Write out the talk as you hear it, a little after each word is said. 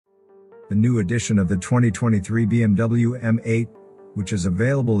The new edition of the 2023 BMW M8, which is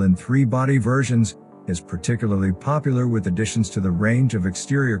available in 3 body versions, is particularly popular with additions to the range of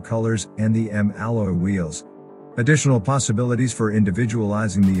exterior colors and the M alloy wheels. Additional possibilities for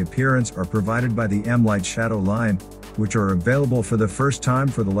individualizing the appearance are provided by the M Light Shadow line, which are available for the first time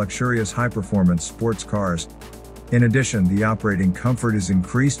for the luxurious high-performance sports cars. In addition, the operating comfort is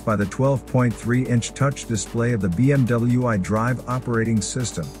increased by the 12.3-inch touch display of the BMW xDrive operating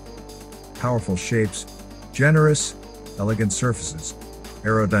system. Powerful shapes, generous, elegant surfaces,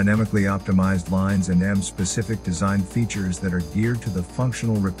 aerodynamically optimized lines and M-specific design features that are geared to the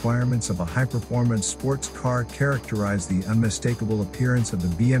functional requirements of a high-performance sports car characterize the unmistakable appearance of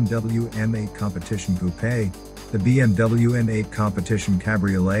the BMW M8 Competition Coupé, the BMW M8 Competition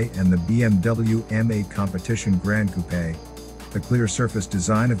Cabriolet and the BMW M8 Competition Gran Coupé. The clear surface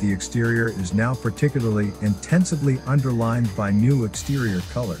design of the exterior is now particularly intensively underlined by new exterior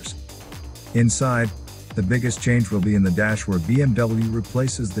colors. Inside, the biggest change will be in the dash, where BMW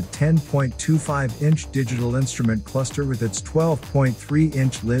replaces the 10.25-inch digital instrument cluster with its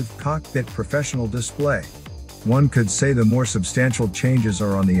 12.3-inch live cockpit professional display. One could say the more substantial changes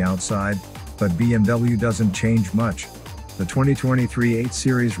are on the outside, but BMW doesn't change much. The 2023 8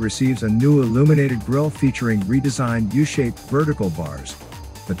 Series receives a new illuminated grille featuring redesigned U-shaped vertical bars.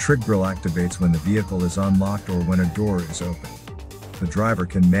 The trig grille activates when the vehicle is unlocked or when a door is open. The driver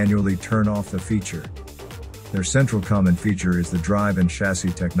can manually turn off the feature. Their central common feature is the drive and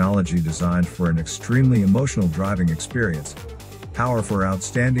chassis technology designed for an extremely emotional driving experience. Power for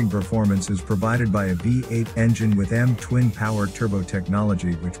outstanding performance is provided by a V8 engine with M TwinPower Turbo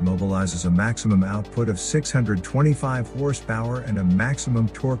technology, which mobilizes a maximum output of 625 horsepower and a maximum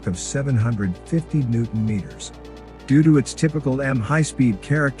torque of 750 Nm. Due to its typical M high-speed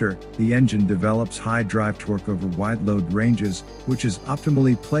character, the engine develops high drive torque over wide load ranges, which is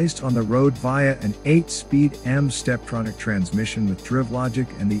optimally placed on the road via an 8-speed M Steptronic transmission with Drivelogic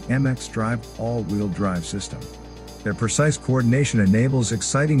and the M xDrive all-wheel drive system. Their precise coordination enables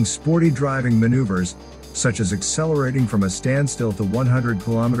exciting sporty driving maneuvers, such as accelerating from a standstill to 100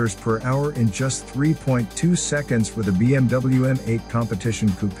 km/h in just 3.2 seconds for the BMW M8 Competition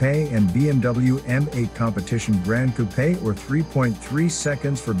Coupé and BMW M8 Competition Gran Coupé, or 3.3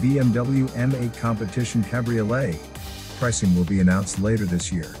 seconds for BMW M8 Competition Cabriolet. Pricing will be announced later this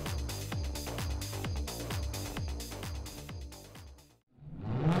year.